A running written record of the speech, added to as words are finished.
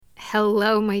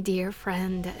Hello, my dear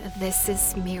friend. This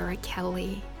is Mira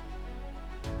Kelly.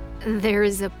 There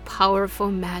is a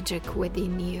powerful magic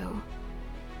within you.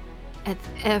 At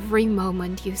every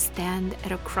moment you stand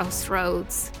at a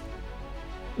crossroads,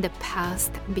 the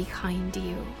past behind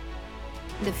you,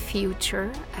 the future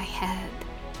ahead.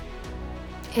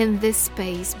 In this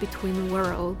space between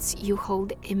worlds, you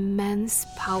hold immense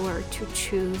power to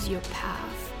choose your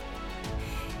path.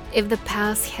 If the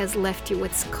past has left you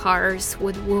with scars,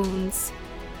 with wounds,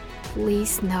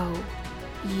 please know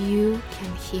you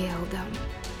can heal them.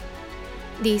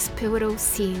 These pivotal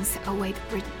scenes await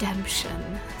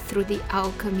redemption through the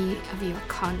alchemy of your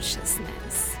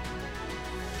consciousness.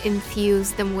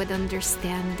 Infuse them with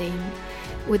understanding,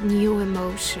 with new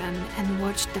emotion, and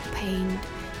watch the pain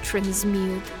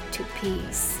transmute to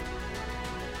peace.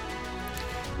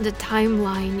 The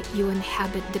timeline you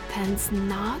inhabit depends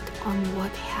not on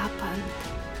what happened,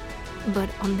 but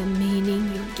on the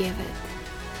meaning you give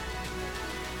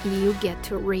it. You get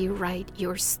to rewrite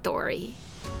your story.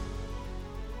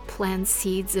 Plant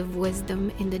seeds of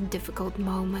wisdom in the difficult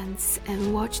moments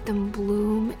and watch them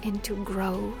bloom into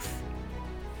growth.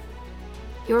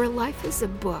 Your life is a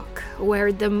book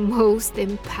where the most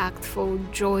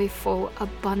impactful, joyful,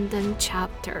 abundant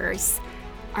chapters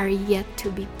are yet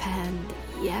to be penned,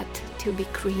 yet to be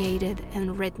created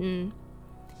and written.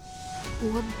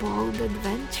 What bold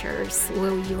adventures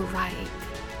will you write?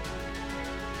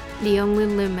 The only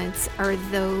limits are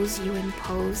those you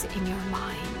impose in your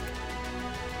mind.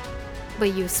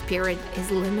 But your spirit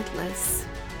is limitless,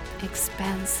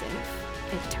 expansive,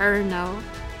 eternal.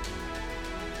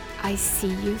 I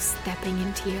see you stepping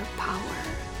into your power.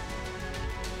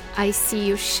 I see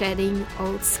you shedding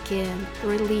old skin,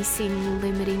 releasing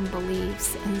limiting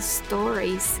beliefs and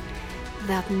stories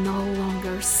that no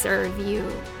longer serve you.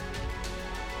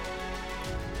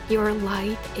 Your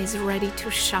light is ready to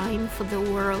shine for the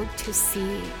world to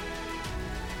see.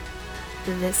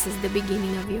 This is the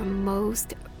beginning of your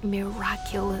most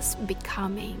miraculous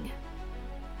becoming.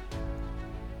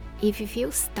 If you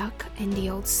feel stuck in the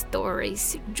old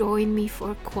stories, join me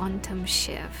for Quantum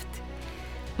Shift.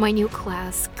 My new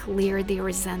class, Clear the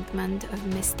Resentment of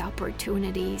Missed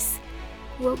Opportunities,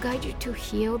 will guide you to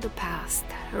heal the past,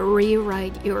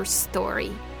 rewrite your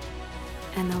story,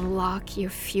 and unlock your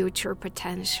future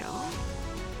potential.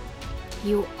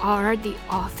 You are the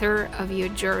author of your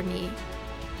journey.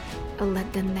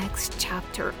 Let the next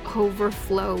chapter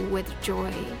overflow with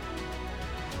joy.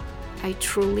 I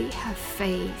truly have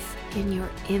faith in your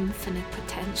infinite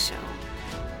potential.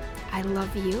 I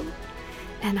love you,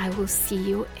 and I will see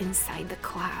you inside the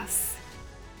class.